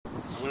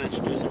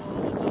introduce him a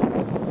little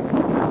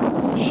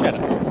bit. Shut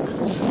up.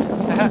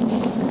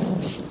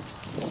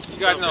 You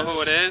guys know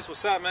who it is.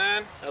 What's up,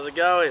 man? How's it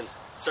going?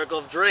 Circle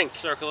of Drink.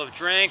 Circle of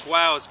Drink.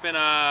 Wow, it's been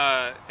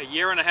a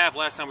year and a half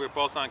last time we were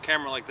both on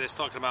camera like this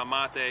talking about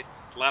mate.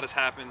 A lot has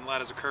happened, a lot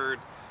has occurred.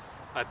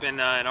 I've been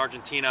in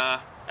Argentina,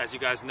 as you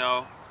guys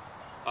know.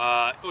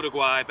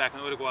 Uruguay, back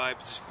in Uruguay.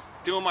 Just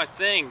doing my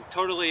thing,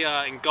 totally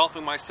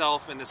engulfing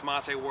myself in this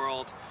mate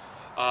world.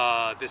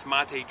 This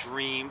mate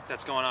dream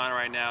that's going on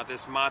right now.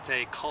 This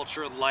mate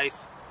culture,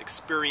 life,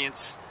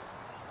 experience.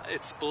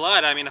 It's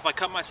blood. I mean, if I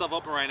cut myself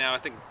open right now, I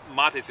think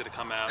mate's going to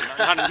come out.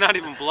 Not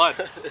even blood.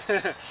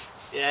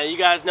 Yeah, you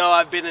guys know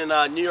I've been in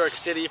New York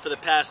City for the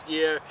past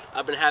year.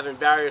 I've been having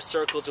various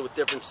circles with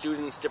different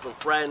students, different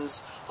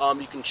friends.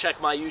 You can check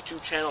my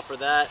YouTube channel for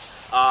that.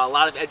 A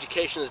lot of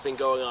education has been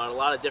going on, a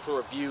lot of different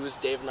reviews.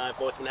 Dave and I have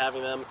both been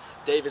having them.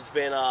 David's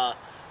been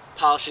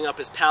polishing up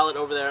his palate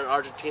over there in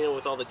Argentina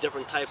with all the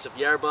different types of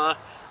yerba.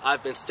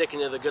 I've been sticking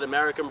to the good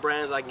American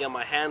brands I can get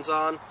my hands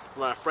on.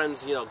 My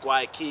friends, you know,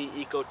 Guayaquil,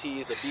 Eco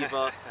Teas,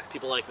 Aviva,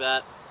 people like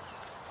that.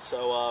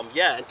 So,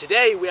 yeah, and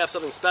today we have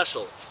something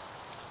special.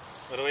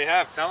 What do we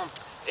have? Tell them.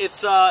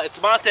 It's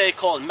mate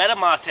called Meta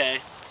Mate,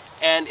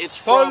 and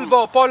it's from...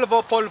 Polvo.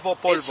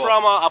 It's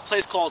from a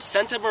place called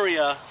Santa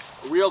Maria,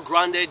 Rio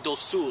Grande do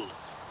Sul.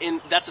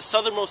 That's the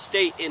southernmost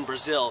state in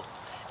Brazil.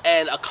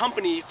 And a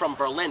company from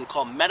Berlin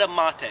called Meta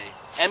Mate,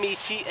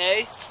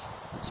 M-E-T-A,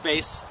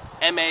 space,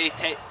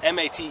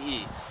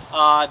 M-A-T-E.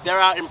 They're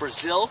out in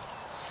Brazil.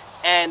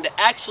 And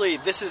actually,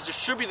 this is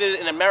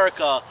distributed in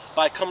America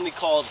by a company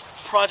called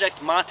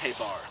Project Mate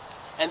Bar.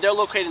 And they're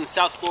located in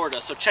South Florida.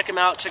 So check them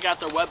out. Check out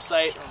their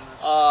website.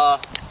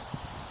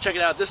 Check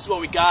it out. This is what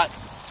we got.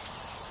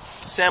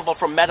 Sample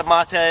from Meta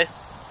Mate.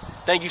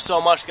 Thank you so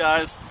much,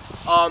 guys.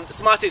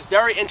 This mate is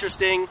very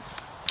interesting.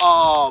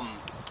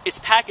 It's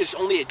packaged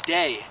only a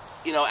day,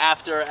 you know,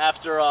 after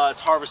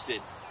it's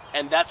harvested.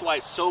 And that's why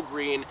it's so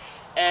green.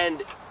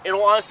 And in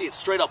all honesty, it's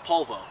straight up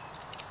polvo.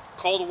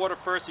 Cold water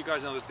first, you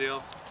guys know the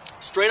deal.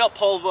 Straight up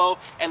polvo,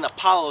 and the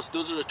palos,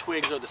 those are the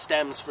twigs or the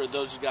stems for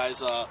those of you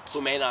guys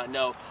who may not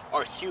know,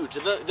 are huge.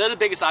 They're the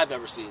biggest I've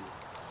ever seen.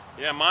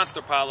 Yeah,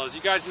 monster palos.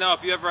 You guys know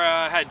if you ever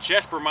had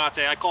Jesper mate,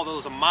 I call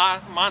those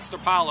monster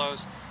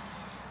palos.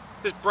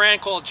 This brand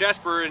called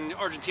Jesper in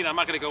Argentina, I'm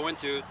not going to go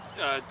into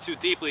too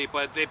deeply,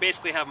 but they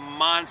basically have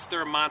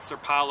monster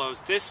palos.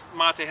 This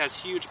mate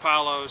has huge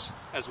palos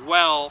as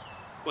well.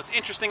 What's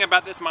interesting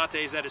about this mate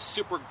is that it's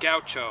super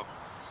gaucho.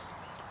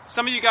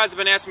 Some of you guys have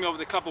been asking me over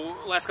the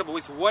last couple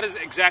weeks, what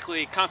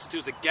exactly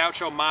constitutes a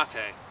gaucho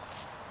mate?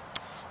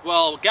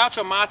 Well,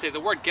 gaucho mate, the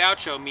word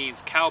gaucho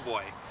means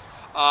cowboy.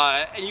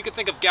 And you can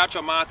think of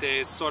gaucho mate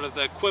as sort of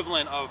the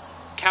equivalent of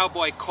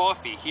cowboy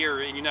coffee here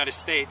in the United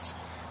States.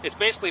 It's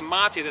basically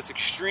mate that's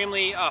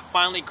extremely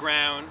finely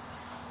ground,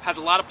 has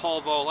a lot of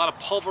polvo, a lot of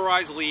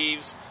pulverized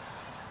leaves,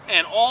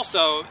 and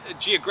also,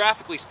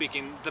 geographically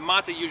speaking, the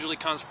mate usually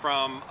comes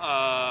from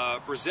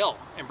Brazil.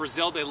 In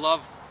Brazil, they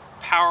love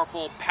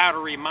powerful,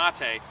 powdery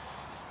mate.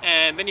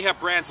 And then you have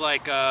brands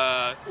like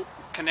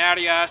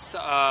Canarias,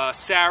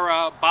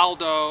 Sarah,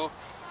 Baldo,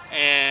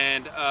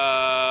 and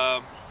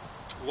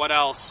what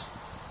else?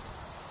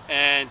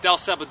 And Del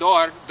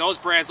Salvador. Those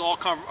brands all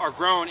are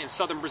grown in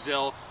southern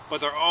Brazil,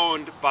 but they're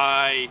owned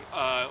by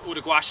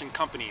Uruguayan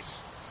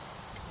companies.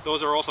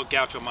 Those are also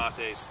gaucho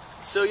mates.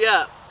 So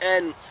yeah,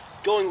 and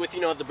going with,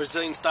 you know, the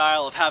Brazilian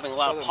style of having a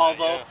lot of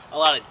polvo, a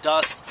lot of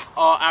dust.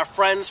 Our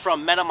friends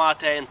from Meta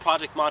Mate and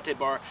Project Mate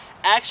Bar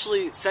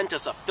actually sent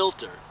us a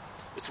filter.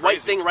 This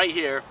white thing right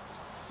here.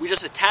 We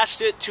just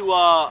attached it to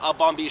a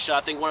bombicha,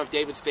 I think one of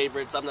David's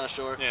favorites, I'm not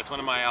sure. Yeah, it's one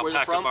of my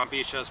alpaca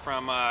bombichas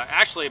from,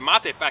 actually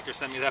Mate Factor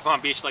sent me that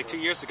bombicha like 2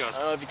 years ago. I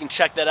don't know if you can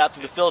check that out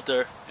through the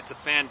filter. It's a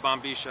fan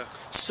bombicha.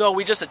 So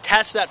we just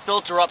attached that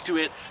filter up to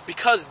it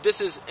because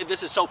this is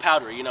so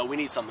powdery, you know, we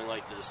need something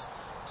like this.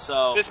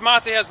 So this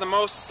mate has the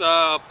most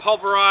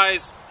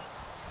pulverized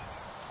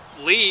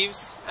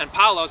leaves and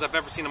palos I've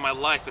ever seen in my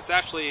life. It's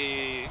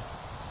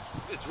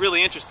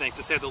really interesting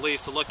to say the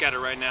least to look at it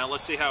right now.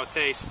 Let's see how it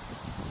tastes.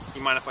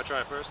 You mind if I try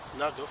it first?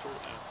 No, go for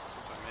it. Yeah,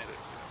 since I made it.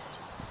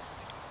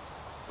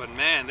 But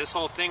man, this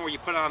whole thing where you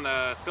put on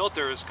the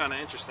filter is kind of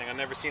interesting. I've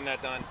never seen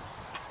that done.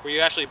 Where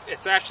you actually,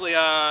 it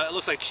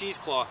looks like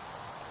cheesecloth.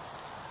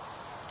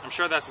 I'm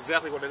sure that's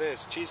exactly what it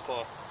is,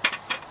 cheesecloth.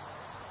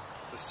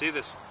 Let's see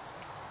this.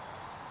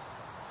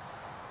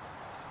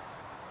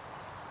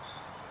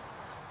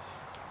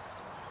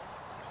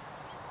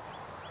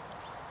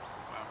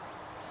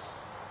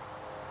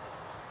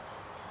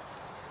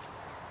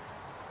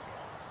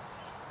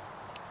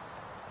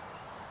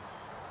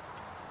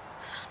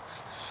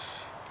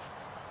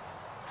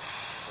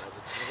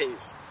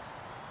 Taste.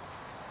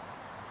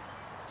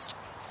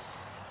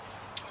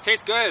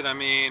 Tastes good. I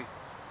mean,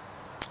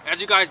 as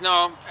you guys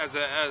know, as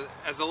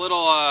a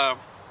little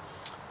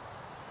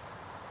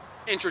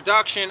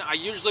introduction, I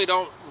usually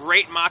don't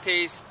rate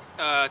mates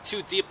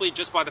too deeply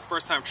just by the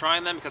first time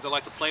trying them because I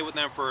like to play with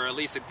them for at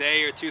least a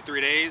day or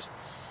 2-3 days.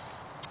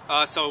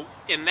 So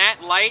in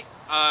that light,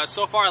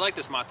 So far I like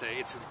this mate.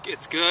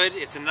 It's good.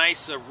 It's a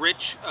nice,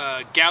 rich,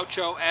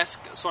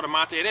 gaucho-esque sort of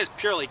mate. It is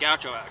purely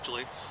gaucho,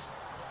 actually.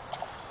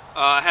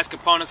 It has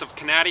components of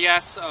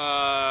Canarias,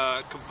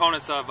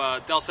 components of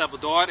Del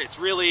Salvador. It's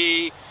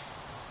really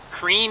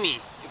creamy.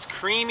 It's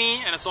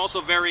creamy, and it's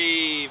also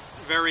very,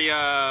 very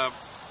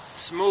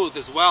smooth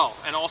as well.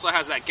 And also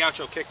has that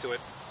gaucho kick to it.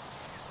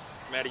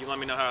 Maddie, you let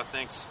me know how it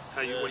thinks.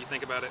 What do you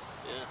think about it?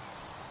 Yeah.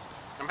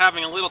 I'm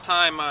having a little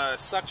time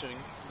suctioning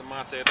the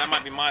mate. That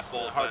might be my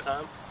fault. A hard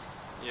time?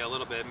 Yeah, a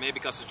little bit. Maybe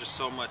because there's just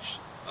so much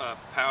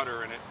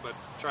powder in it. But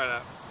try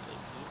that.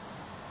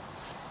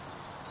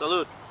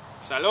 Salud.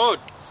 Salud.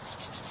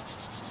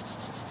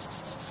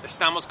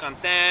 Estamos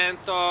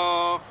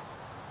contentos.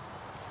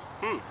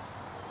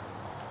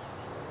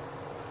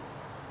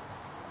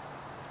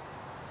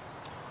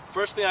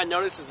 First thing I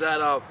noticed is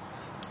that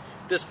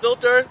this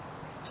filter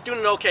is doing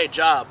an okay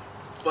job,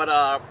 but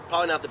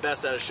probably not the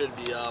best that it should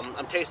be.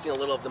 I'm tasting a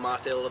little of the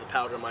mate, a little of the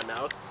powder in my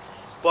mouth,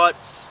 but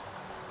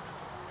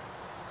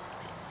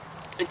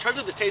in terms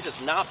of the taste,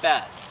 it's not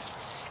bad.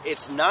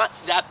 It's not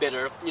that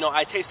bitter. You know,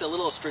 I taste a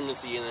little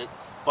astringency in it,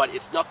 but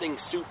it's nothing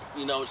it's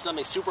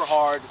nothing super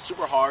hard,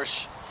 super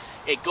harsh.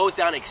 It goes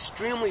down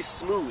extremely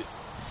smooth,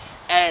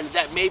 and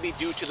that may be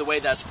due to the way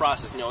that's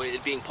processed. You know,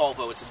 it being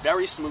polvo, it's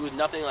very smooth,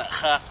 nothing like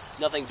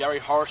nothing very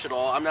harsh at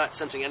all. I'm not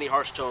sensing any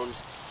harsh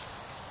tones.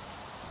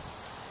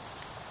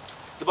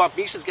 The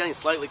bombiche is getting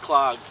slightly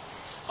clogged,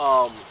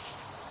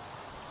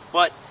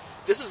 but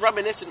this is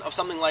reminiscent of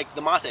something like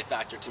the mate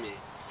factor to me.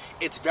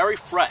 It's very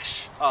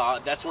fresh.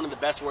 That's one of the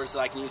best words that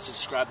I can use to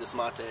describe this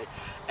mate,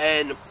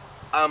 and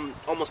I'm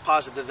almost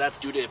positive that that's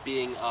due to it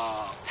being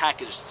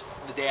packaged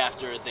the day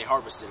after they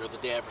harvested or the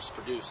day after it's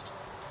produced.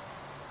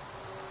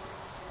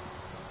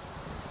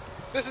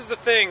 This is the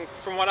thing,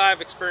 from what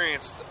I've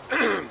experienced.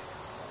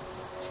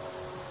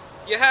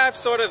 You have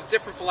sort of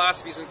different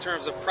philosophies in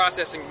terms of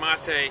processing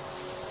mate.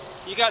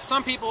 You got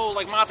some people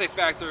like Mate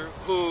Factor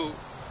who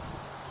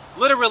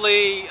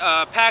literally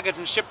package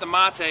and ship the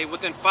mate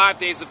within 5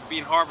 days of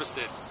being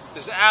harvested.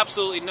 There's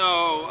absolutely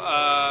no,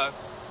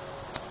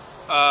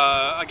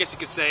 I guess you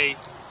could say,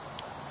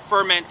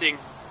 fermenting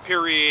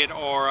period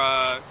or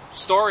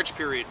storage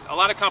period. A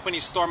lot of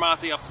companies store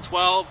mate up to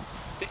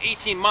 12 to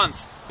 18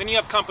 months. Then you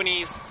have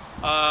companies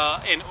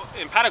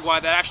in Paraguay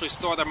that actually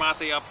store their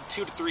mate up to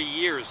 2 to 3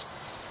 years.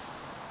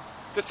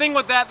 The thing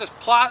with that, there's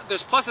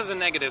pluses and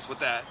negatives with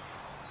that.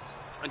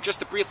 And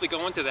just to briefly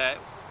go into that,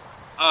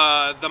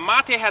 the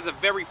mate has a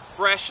very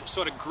fresh,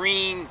 sort of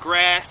green,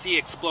 grassy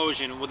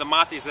explosion with the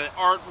mates that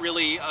aren't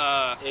really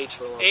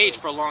aged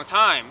for a long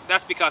time.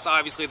 That's because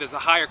obviously there's a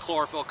higher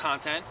chlorophyll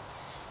content.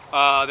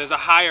 There's a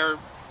higher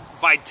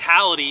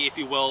vitality, if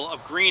you will,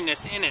 of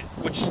greenness in it,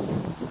 which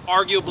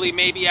arguably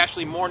may be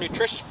actually more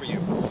nutritious for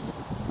you.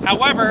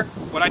 However,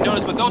 what I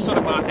noticed with those sort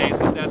of mates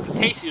is that the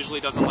taste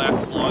usually doesn't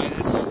last as long.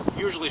 It's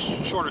usually a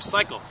shorter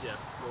cycle. Yeah,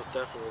 most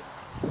definitely.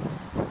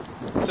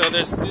 So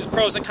there's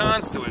pros and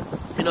cons to it.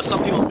 You know,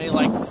 some people may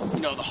like,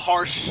 the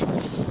harsh,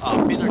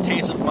 bitter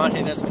taste of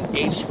mate that's been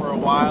aged for a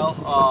while.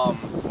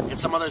 And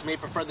some others may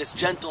prefer this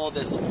gentle,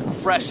 this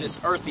fresh, this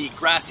earthy,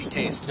 grassy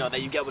taste,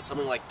 that you get with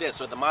something like this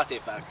or the Mate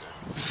Factor.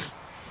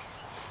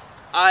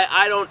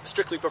 I don't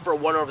strictly prefer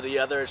one over the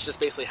other. It's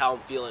just basically how I'm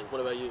feeling. What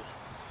about you?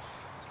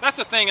 That's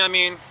the thing. I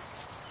mean,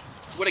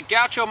 with a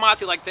gaucho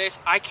mate like this,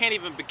 I can't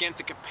even begin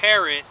to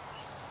compare it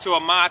to a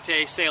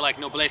mate, say like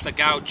Nobleza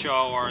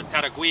Gaucho or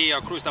Taragüí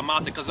or Cruz de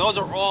Mate, because those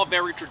are all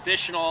very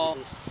traditional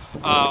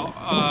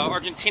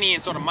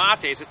Argentinian sort of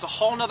mates. It's a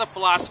whole nother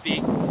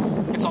philosophy.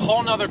 It's a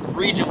whole nother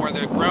region where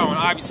they're grown.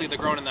 Obviously, they're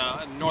grown in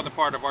the northern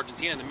part of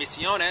Argentina, the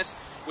Misiones,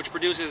 which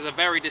produces a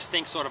very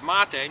distinct sort of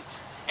mate.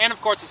 And of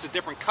course, it's a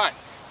different cut.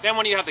 Then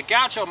when you have the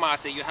gaucho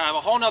mate, you have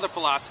a whole nother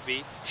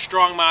philosophy.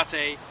 Strong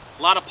mate,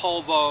 a lot of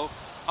polvo,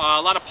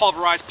 a lot of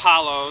pulverized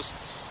palos,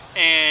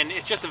 and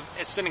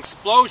it's an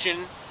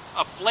explosion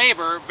of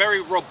flavor,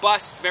 very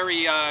robust,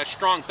 very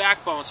strong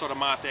backbone sort of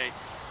mate.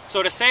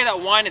 So to say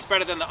that one is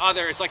better than the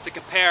other is like to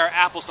compare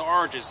apples to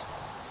oranges.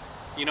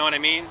 You know what I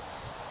mean?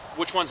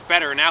 Which one's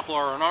better, an apple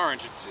or an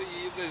orange?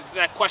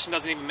 That question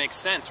doesn't even make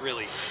sense,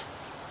 really.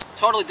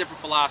 Totally different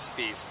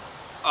philosophies.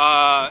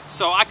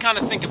 So I kind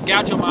of think of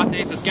gaucho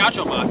mates as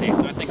gaucho mates,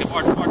 and I think of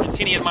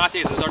Argentinian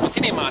mates as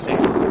Argentinian mates.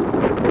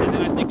 And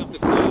then I think of the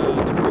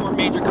 4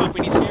 major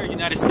companies here,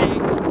 United States,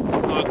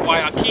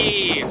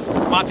 Guayaquil,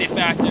 Mate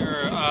Factor,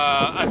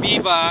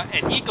 Aviva,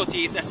 and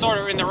Ecoteas, as sort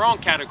of in their own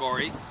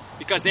category,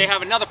 because they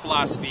have another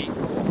philosophy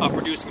of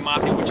producing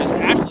mate, which is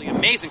actually an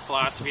amazing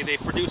philosophy. They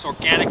produce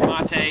organic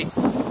mate,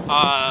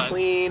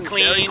 clean,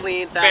 very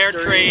clean fair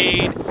factories.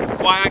 trade.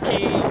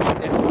 Guayaquil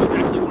was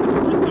actually one of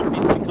the first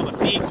companies to become a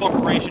B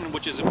Corporation,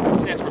 which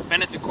stands for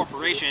Benefit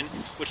Corporation,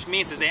 which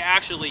means that they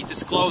actually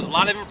disclose a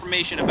lot of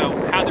information about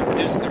how they're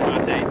producing their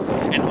mate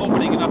and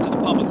opening it up to the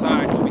public's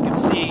eye so we can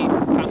see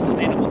how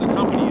sustainable their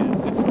company is.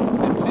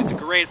 It's a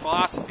great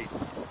philosophy.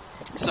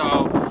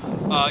 So,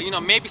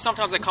 maybe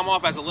sometimes I come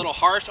off as a little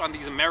harsh on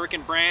these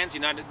American brands,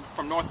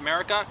 from North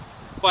America,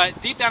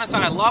 But deep down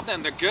inside, I love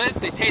them. They're good.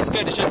 They taste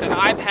good. It's just that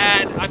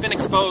I've been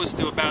exposed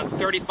to about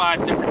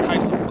 35 different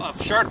types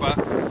of yerba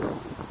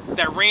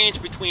that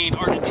range between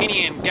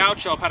Argentinian,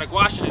 Gaucho,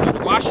 Paraguayan, and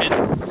Uruguayan.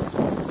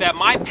 That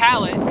my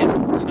palate is,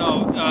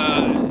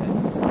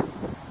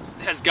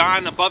 has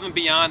gone above and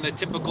beyond the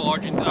typical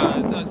North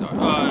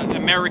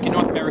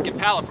American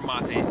palate for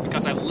mate,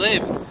 because I've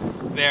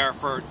lived there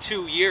for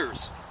 2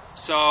 years.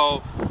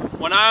 So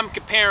when I'm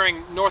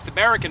comparing North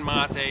American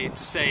mate to,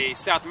 say,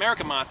 South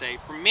American mate,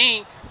 for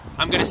me,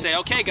 I'm going to say,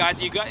 okay,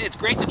 guys, it's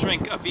great to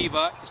drink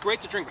Aviva, it's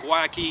great to drink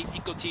Guayaquil,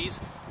 Icotis,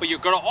 but you're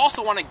going to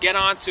also want to get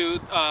onto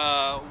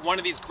one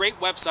of these great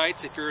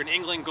websites. If you're in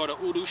England, go to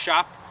Udu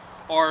Shop,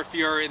 or if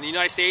you're in the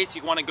United States,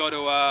 you want to go to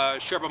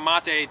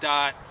sherbamate.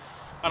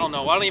 I don't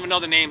know. I don't even know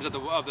the names of the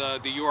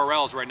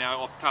URLs right now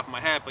off the top of my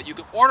head, but you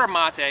can order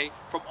mate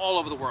from all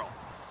over the world.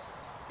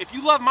 If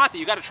you love mate,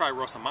 you got to try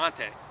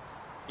Rosamante.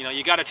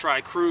 You got to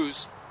try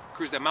Cruz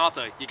de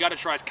Malta. You got to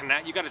try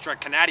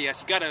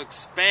Canadias. You got to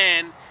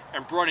expand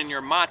and broaden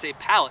your mate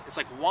palate. It's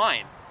like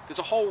wine. There's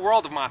a whole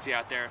world of mate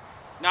out there,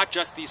 not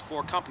just these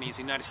 4 companies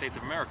in the United States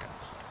of America.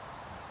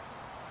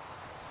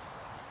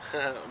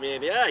 I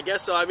mean, yeah, I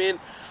guess so. I mean,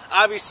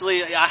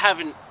 obviously, I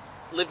haven't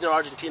lived in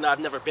Argentina. I've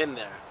never been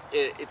there.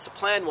 It's a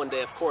plan one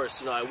day, of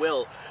course. I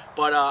will.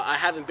 But I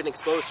haven't been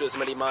exposed to as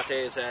many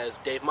mates as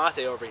Dave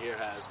Mate over here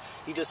has.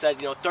 He just said,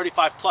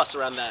 35 plus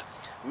around that.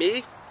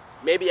 Me,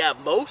 maybe at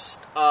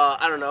most,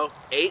 I don't know,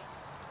 8,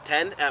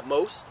 10 at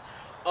most.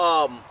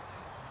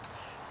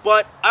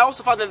 But I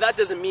also find that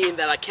doesn't mean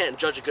that I can't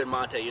judge a good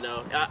mate,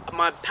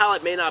 My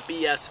palate may not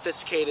be as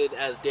sophisticated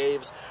as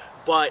Dave's,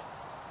 but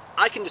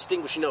I can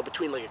distinguish,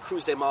 between like a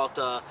Cruz de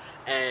Malta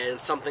and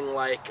something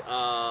like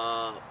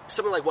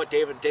what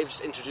Dave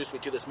just introduced me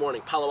to this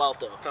morning, Palo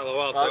Alto. Palo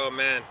Alto,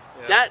 man.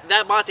 Yeah.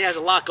 That mate has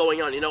a lot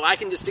going on. I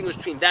can distinguish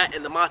between that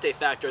and the mate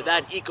factor,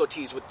 that and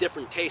eco-teas with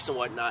different tastes and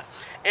whatnot.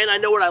 And I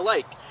know what I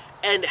like.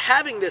 And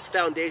having this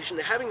foundation,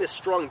 having this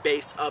strong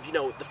base of,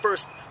 the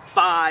first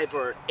 5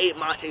 or 8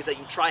 mates that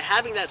you try,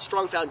 having that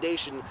strong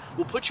foundation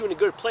will put you in a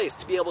good place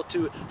to be able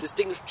to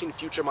distinguish between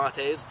future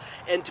mates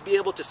and to be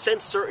able to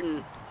sense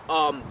certain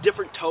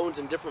different tones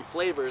and different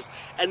flavors,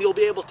 and you'll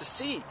be able to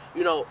see,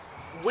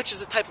 which is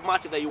the type of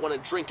mate that you want to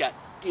drink at,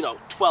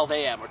 12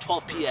 a.m. or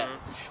 12 p.m.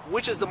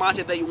 Which is the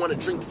mate that you want to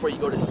drink before you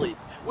go to sleep?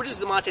 Which is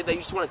the mate that you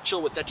just want to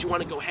chill with, that you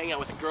want to go hang out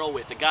with a girl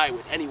with, a guy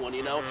with, anyone,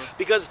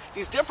 Because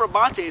these different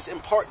mates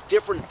impart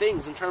different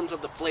things in terms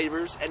of the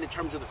flavors and in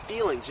terms of the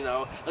feelings,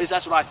 At least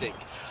that's what I think.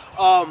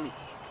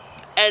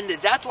 And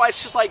that's why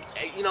it's just like,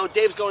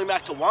 Dave's going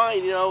back to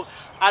wine,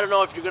 I don't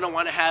know if you're going to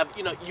want to have,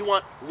 you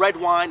want red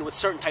wine with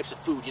certain types of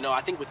food,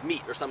 I think with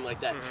meat or something like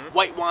that.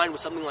 White wine with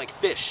something like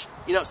fish.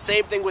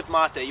 Same thing with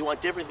mate. You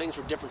want different things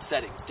for different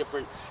settings,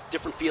 different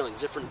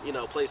feelings, different,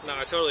 places. No, I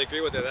totally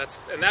agree with it.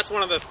 That's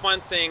one of the fun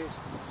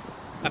things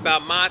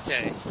about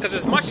mate. Because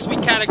as much as we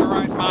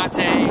categorize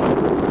mate,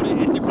 put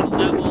it at different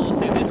levels,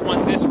 say this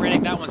one's this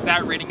rating, that one's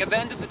that rating, at the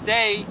end of the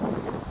day,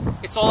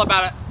 it's all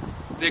about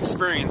the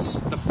experience,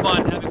 the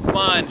fun, having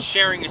fun,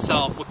 sharing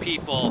yourself with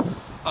people,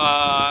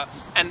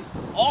 and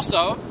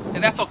also,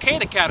 and that's okay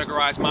to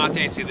categorize mate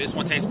and say this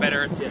one tastes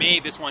better for me,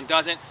 this one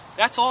doesn't.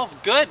 That's all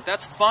good.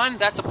 That's fun.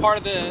 That's a part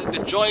of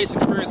the joyous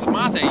experience of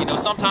mate.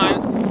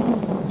 Sometimes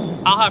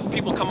I'll have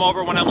people come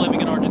over when I'm living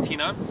in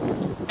Argentina,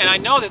 and I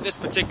know that this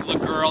particular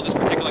girl, this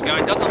particular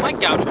guy doesn't like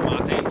Gaucho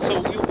mate.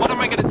 So what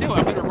am I going to do?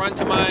 I'm going to run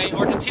to my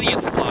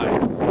Argentinian supply.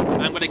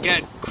 I'm going to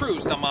get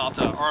Cruz de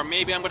Malta, or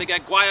maybe I'm going to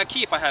get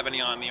Guayaquil if I have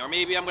any on me, or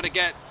maybe I'm going to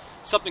get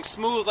something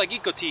smooth like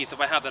Icotis if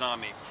I have that on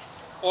me.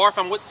 Or if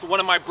I'm with one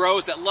of my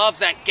bros that loves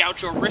that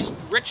Gaucho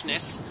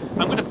richness,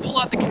 I'm going to pull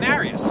out the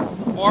Canarias.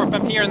 Or if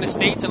I'm here in the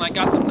States and I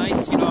got some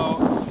nice,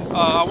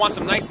 I want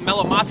some nice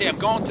mellow mate, I'm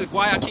going to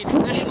Guayaquil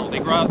Traditional. They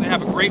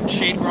have a great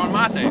shade-grown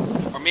mate.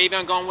 Or maybe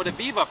I'm going with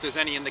Aviva if there's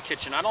any in the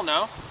kitchen. I don't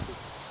know.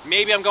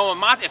 Maybe I'm going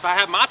with mate. If I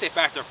have mate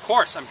factor, of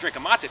course I'm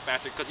drinking mate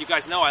factor, because you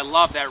guys know I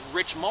love that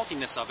rich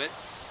maltiness of it.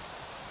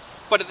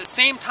 But at the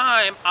same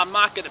time, I'm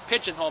not going to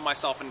pigeonhole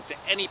myself into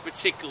any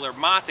particular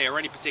mate or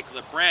any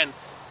particular brand.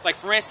 Like,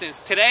 for instance,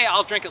 today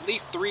I'll drink at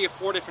least 3 or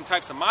 4 different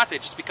types of mate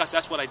just because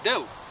that's what I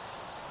do.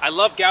 I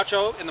love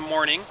Gaucho in the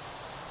morning.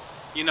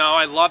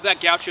 I love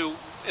that Gaucho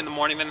in the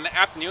morning. Then in the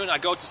afternoon, I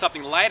go to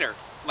something lighter,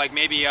 like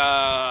maybe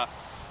La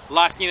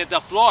Esquina del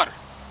Flor,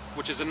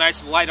 which is a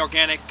nice, light,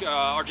 organic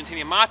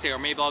Argentinian mate, or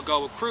maybe I'll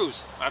go with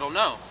Cruz. I don't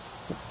know.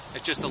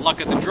 It's just the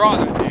luck of the draw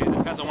that day. It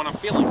depends on what I'm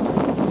feeling.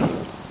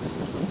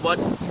 But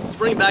to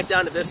bring it back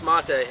down to this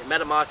mate,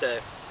 Meta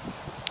Mate,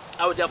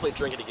 I would definitely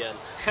drink it again.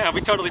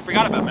 We totally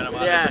forgot about Meta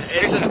Mate. Yeah,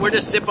 it's just, we're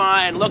just sipping on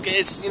it and look,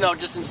 it's,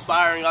 just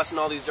inspiring us in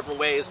all these different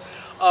ways.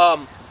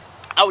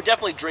 I would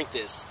definitely drink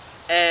this.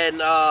 And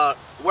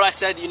what I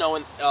said, in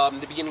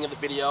the beginning of the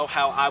video,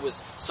 how I was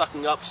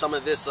sucking up some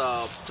of this,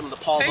 some of the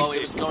polvo,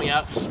 it was going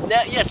out.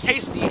 Yeah, it's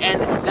tasty, and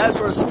that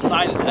sort of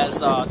subsided as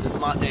this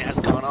mate has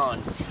gone on.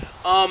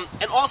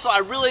 And also,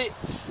 I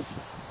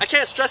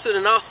can't stress it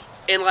enough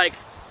in like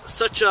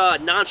such a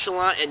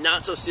nonchalant and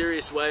not so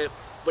serious way.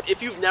 But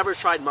if you've never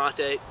tried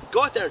mate,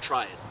 go out there and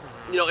try it.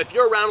 You know, if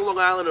you're around Long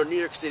Island or New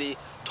York City,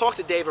 talk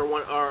to Dave or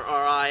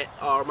I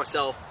or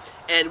myself,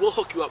 and we'll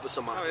hook you up with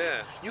some mate. Oh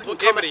yeah, We'll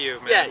give it to you,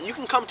 man. Yeah, you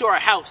can come to our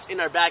house in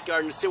our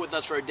backyard and sit with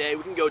us for a day.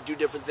 We can go do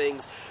different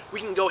things. We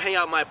can go hang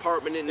out in my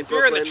apartment in Brooklyn. If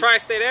you're in the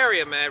tri-state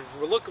area, man,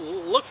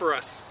 look for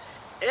us.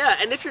 Yeah,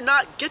 and if you're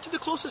not, get to the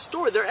closest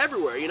store. They're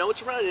everywhere. You know,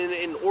 it's around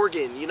in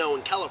Oregon, you know,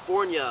 in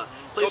California,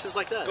 places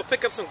like that. Go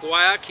pick up some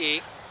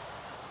guayaki.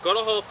 Go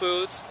to Whole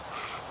Foods.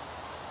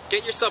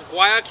 Get yourself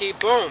guayaki.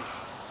 Boom.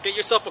 Get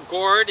yourself a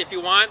gourd if you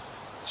want.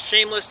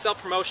 Shameless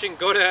self-promotion.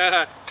 Go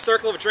to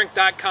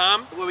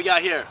circleofdrink.com. What we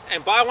got here?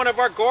 And buy one of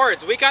our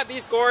gourds. We got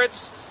these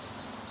gourds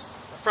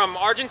from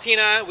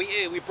Argentina.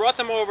 We brought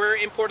them over,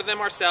 imported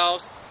them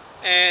ourselves.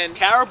 And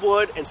carob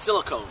wood and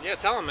silicone. Yeah,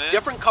 tell them, man.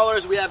 Different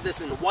colors. We have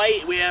this in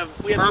white. We have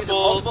these in purple.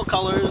 multiple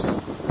colors,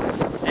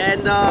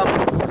 and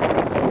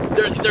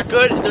they're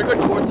good. They're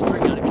good gourds to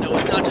drink out of. You know,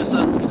 it's not just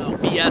us, you know,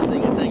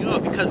 BSing and saying, oh,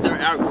 because they're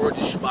our gourds,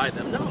 you should buy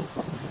them. No,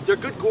 they're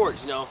good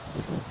gourds. You know,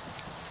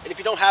 and if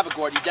you don't have a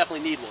gourd, you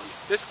definitely need one.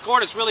 This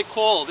gourd is really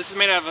cool. This is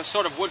made out of a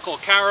sort of wood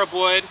called carob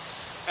wood.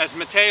 As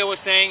Mateo was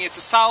saying, it's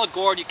a solid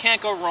gourd. You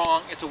can't go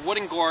wrong. It's a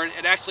wooden gourd.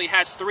 It actually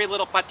has 3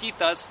 little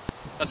patitas.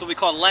 That's what we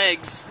call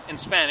legs in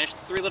Spanish.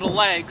 3 little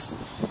legs.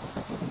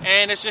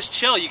 And it's just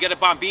chill. You get a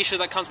bombisha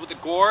that comes with the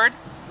gourd.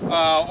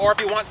 Or if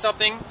you want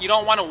something, you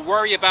don't want to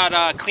worry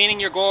about cleaning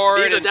your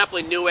gourd. These are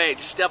definitely new age.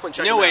 You should definitely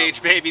check them out. New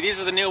age, baby. These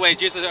are the new age.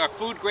 These are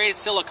food-grade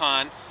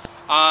silicone.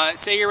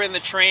 Say you're in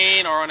the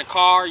train or in a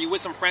car, you're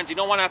with some friends, you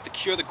don't want to have to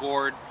cure the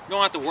gourd. You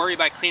don't have to worry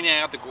about cleaning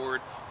out the gourd.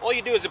 All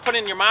you do is you put it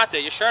in your mate,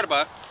 your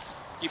yerba.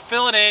 You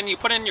fill it in, you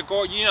put it in your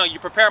gourd, you know, you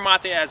prepare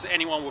mate as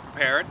anyone would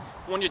prepare it.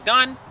 When you're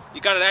done,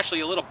 you got actually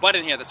a little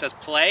button here that says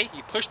play.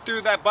 You push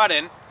through that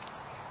button,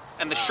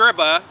 and the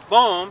yerba,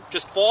 boom,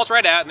 just falls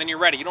right out, and then you're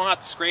ready. You don't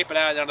have to scrape it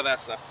out, none of that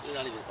stuff.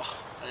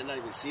 I did not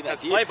even see that.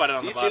 That's play button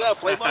on the bottom. Do you see that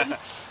play button?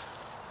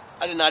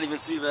 I did not even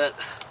see that.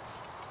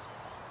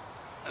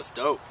 That's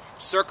dope.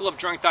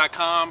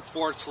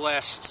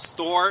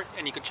 Circleofdrink.com/store,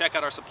 and you can check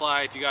out our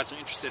supply if you guys are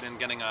interested in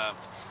getting a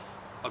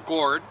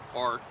gourd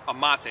or a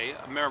mate.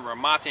 Remember, a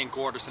mate and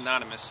gourd are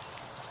synonymous.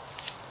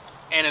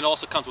 And it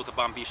also comes with a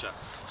bombisha.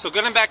 So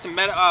getting back to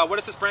what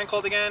is this brand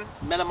called again?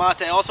 Meta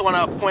Mate. I also want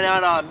to point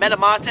out Meta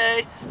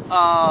Mate.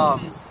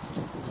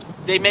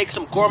 They make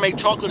some gourmet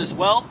chocolate as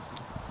well.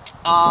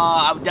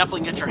 I would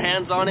definitely get your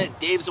hands on it.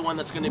 Dave's the one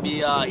that's going to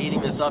be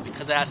eating this up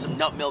because it has some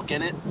nut milk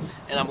in it,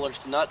 and I'm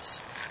allergic to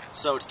nuts,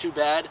 so it's too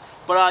bad.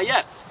 But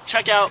yeah,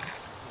 check out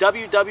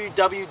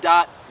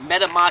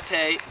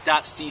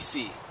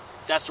www.metamate.cc.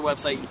 That's the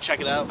website. You can check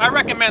it out. I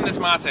recommend this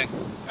mate.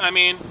 I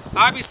mean,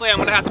 obviously I'm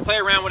going to have to play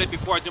around with it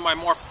before I do my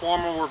more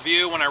formal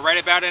review when I write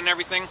about it and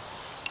everything.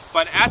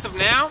 But as of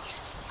now,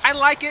 I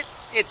like it.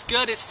 It's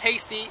good. It's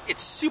tasty.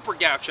 It's super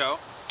gaucho.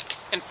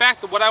 In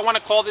fact, what I want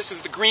to call this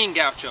is the green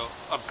gaucho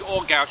of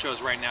all gauchos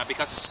right now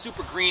because it's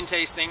super green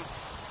tasting.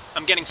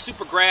 I'm getting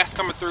super grass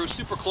coming through,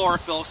 super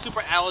chlorophyll,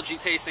 super algae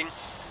tasting.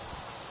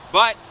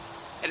 But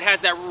it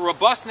has that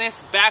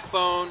robustness,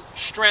 backbone,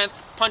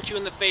 strength, punch you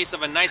in the face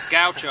of a nice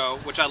gaucho,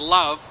 which I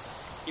love.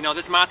 You know,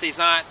 this mate is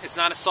it's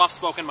not a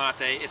soft-spoken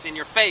mate. It's in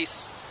your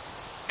face.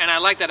 And I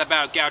like that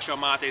about gaucho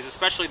mates,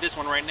 especially this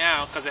one right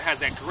now, because it has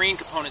that green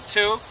component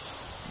too.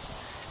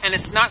 And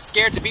it's not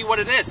scared to be what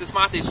it is. This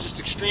mate is just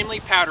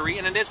extremely powdery,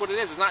 and it is what it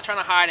is. It's not trying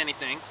to hide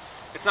anything.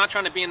 It's not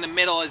trying to be in the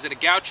middle. Is it a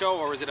gaucho,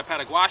 or is it a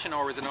Paraguayan,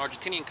 or is it an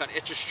Argentinian cut?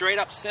 It's just straight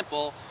up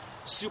simple,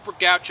 super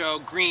gaucho,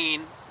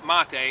 green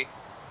mate,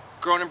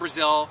 grown in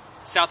Brazil,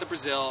 south of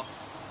Brazil,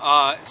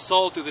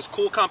 sold through this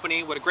cool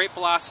company with a great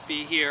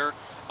philosophy here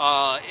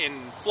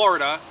in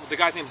Florida. The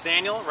guy's name's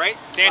Daniel, right?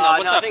 Daniel,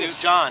 what's up, dude?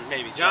 It's John,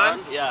 maybe. John?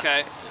 Yeah.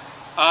 Okay.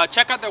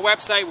 Check out their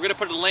website. We're going to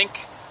put a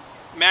link.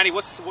 Matty,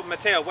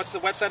 Mateo, what's the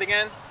website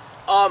again?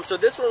 So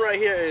this one right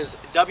here is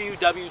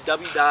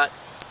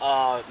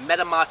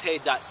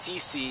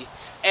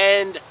www.metamate.cc,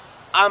 and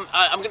I'm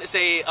going to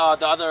say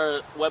the other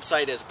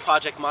website is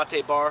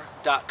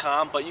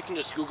projectmatebar.com, but you can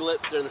just Google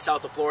it. They're in the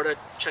south of Florida.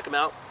 Check them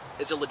out.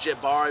 It's a legit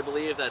bar, I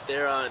believe, that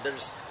they're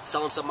just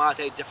selling some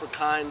mate, different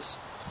kinds,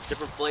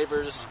 different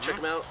flavors. Check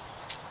them out.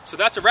 So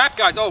that's a wrap,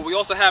 guys. Oh, we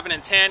also have an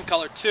in tan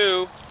color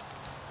too.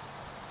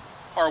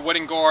 Our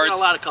wooden gourds. A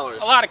lot of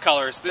colors. A lot of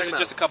colors. This is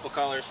just a couple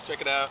colors. Check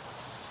it out.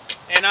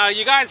 And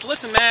you guys,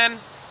 listen, man.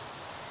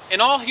 In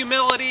all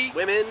humility,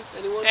 women,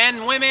 anyone?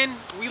 And women,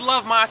 we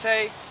love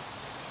mate.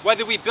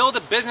 Whether we build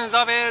a business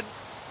of it,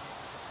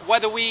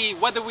 whether we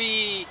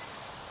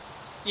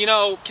you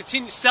know,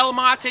 continue to sell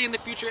mate in the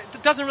future,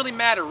 it doesn't really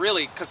matter,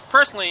 really. Because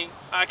personally,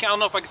 I don't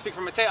know if I can speak for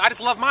Mateo, I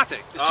just love mate.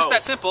 It's just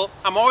that simple.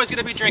 I'm always going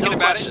to be drinking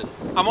about it.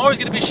 I'm always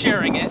going to be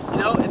sharing it. You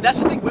know, and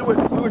that's the thing. We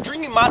were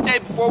drinking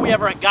mate before we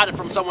ever got it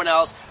from someone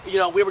else. You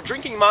know, we were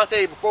drinking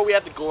mate before we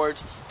had the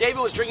gourds.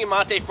 David was drinking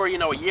mate for, you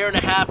know, a year and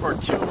a half or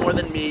two more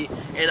than me,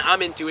 and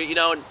I'm into it, you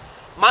know, and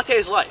mate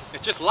is life.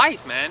 It's just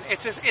life, man.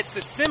 It's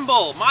the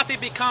symbol. Mate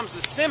becomes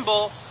the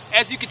symbol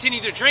as you continue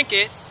to drink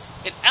it.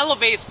 It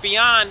elevates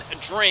beyond a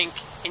drink,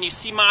 and you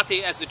see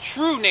mate as the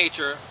true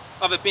nature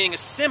of it being a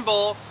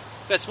symbol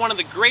that's one of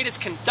the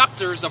greatest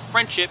conductors of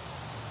friendship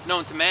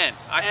known to man.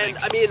 I think.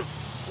 I mean,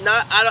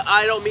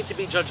 I don't mean to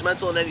be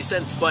judgmental in any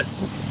sense, but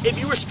if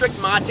you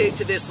restrict mate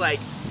to this like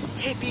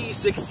hippie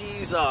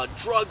 60s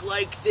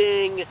drug-like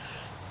thing,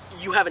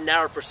 you have a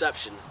narrow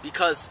perception,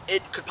 because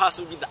it could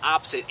possibly be the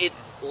opposite. It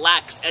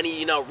lacks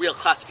any, real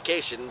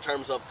classification in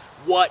terms of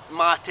what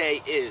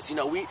mate is.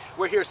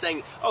 We're here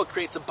saying, oh, it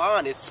creates a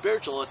bond, it's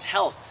spiritual, it's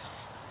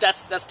health.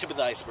 That's tip of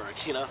the iceberg,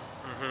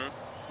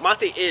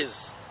 Mate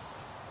is.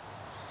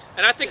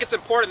 And I think it's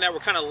important that we're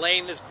kind of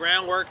laying this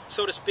groundwork,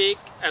 so to speak,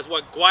 as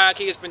what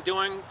Guayaki has been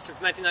doing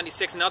since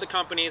 1996 and other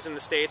companies in the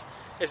States,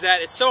 is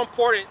that it's so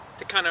important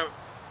to kind of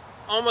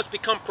almost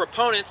become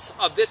proponents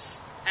of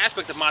this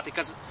aspect of mate,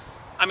 because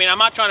I'm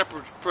not trying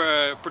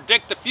to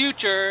predict the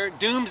future,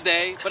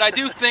 doomsday, but I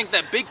do think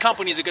that big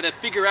companies are going to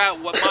figure out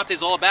what mate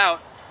is all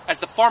about as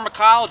the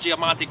pharmacology of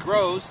mate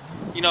grows.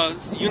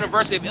 The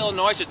University of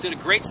Illinois just did a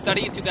great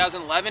study in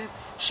 2011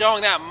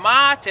 showing that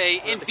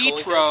mate in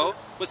vitro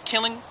was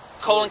killing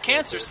colon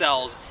cancer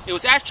cells. It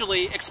was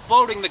actually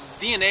exploding the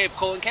DNA of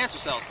colon cancer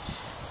cells.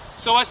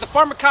 So as the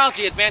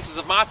pharmacology advances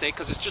of mate,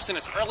 because it's just in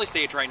its early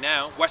stage right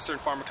now, Western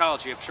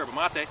pharmacology of yerba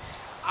mate,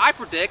 I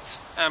predict,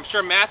 and I'm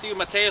sure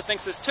Mateo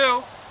thinks this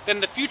too, that in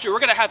the future we're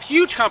going to have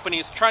huge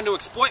companies trying to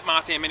exploit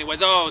mate in many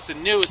ways. Oh, it's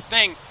the newest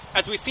thing,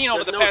 as we've seen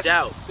over the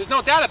past. There's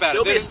no doubt about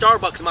it. There'll be a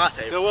Starbucks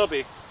mate. There will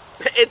be.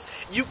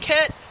 You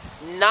can't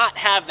not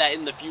have that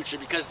in the future,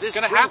 because this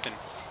is going to happen.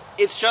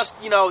 It's just,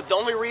 the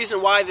only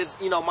reason why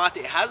this,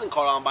 mate hasn't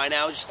caught on by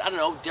now is just, I don't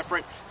know,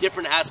 different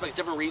aspects,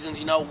 different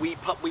reasons. We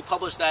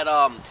published that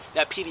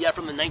PDF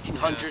from the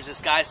 1900s,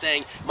 this guy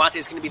saying mate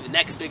is going to be the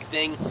next big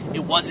thing.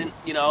 It wasn't,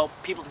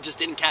 people just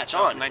didn't catch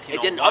on.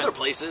 It did in other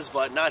places,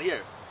 but not here.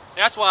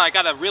 That's why I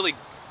got to really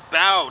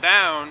bow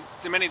down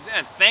to many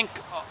and thank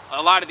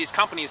a lot of these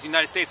companies in the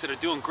United States that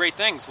are doing great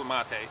things with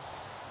mate.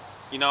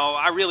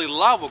 I really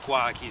love what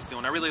Guayaquil's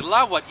doing. I really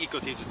love what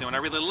Ecoteas is doing. I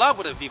really love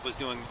what Aviva's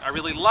doing. I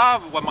really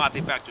love what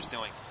Mate Factor's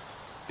doing.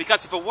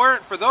 Because if it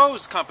weren't for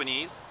those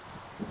companies,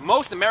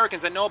 most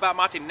Americans that know about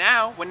mate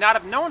now would not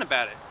have known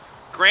about it.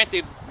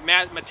 Granted,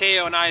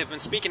 Mateo and I have been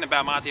speaking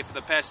about mate for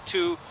the past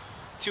two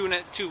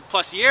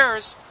plus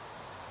years,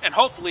 and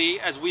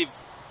hopefully, as we've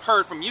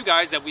heard from you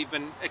guys, that we've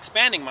been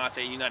expanding mate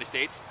in the United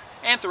States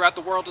and throughout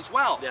the world as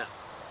well. Yeah.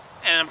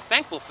 And I'm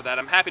thankful for that.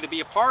 I'm happy to be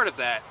a part of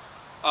that.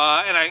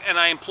 And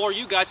I implore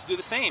you guys to do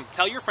the same.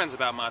 Tell your friends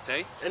about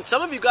mate. And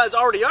some of you guys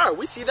already are.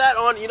 We see that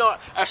on,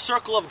 our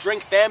Circle of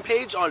Drink fan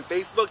page on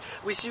Facebook.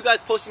 We see you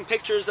guys posting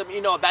pictures of,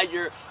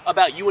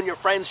 about you and your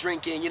friends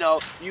drinking.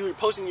 You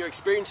posting your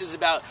experiences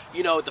about,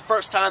 the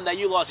first time that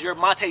you lost your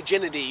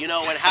mate-ginity,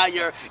 and how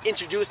you're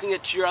introducing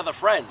it to your other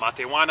friends.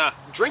 Matewana.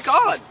 Drink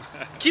on.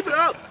 Keep it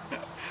up.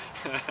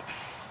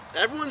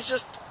 Everyone's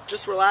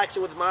just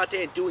relaxing with mate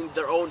and doing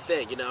their own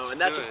thing,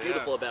 and that's what's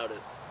beautiful about it.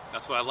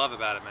 That's what I love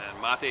about it,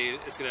 man. Mate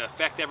is going to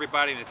affect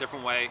everybody in a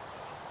different way.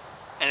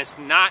 And it's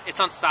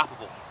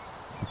unstoppable.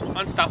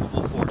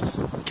 Unstoppable force.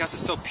 Because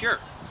it's so pure.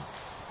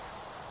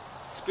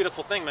 It's a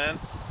beautiful thing, man.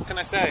 What can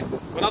I say?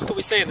 What else can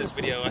we say in this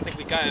video? I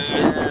think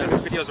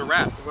this video's a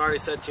wrap. We've already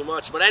said too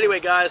much. But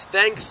anyway, guys,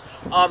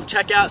 thanks.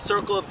 Check out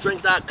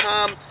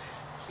circleofdrink.com.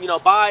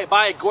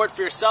 Buy a gourd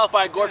for yourself.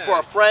 Buy a gourd for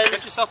a friend.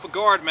 Get yourself a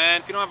gourd, man.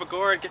 If you don't have a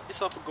gourd, get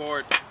yourself a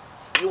gourd.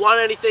 You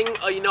want anything,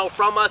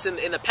 from us in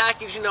the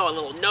package, a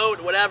little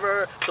note,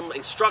 whatever, some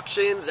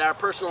instructions, our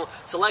personal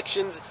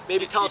selections,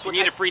 maybe tell us what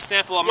you need a free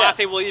sample of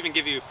mate, we'll even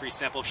give you a free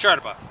sample of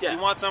yerba. Yeah.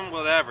 You want some,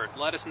 whatever,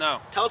 let us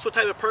know. Tell us what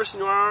type of person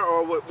you are,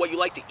 or what you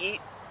like to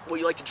eat, what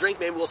you like to drink.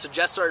 Maybe we'll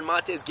suggest certain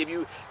mates, give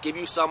you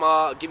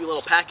a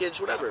little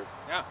package, whatever.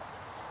 Yeah.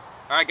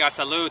 All right, guys,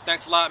 salud.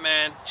 Thanks a lot,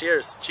 man.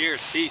 Cheers.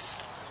 Cheers. Peace.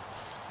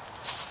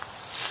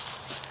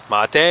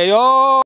 Mateo!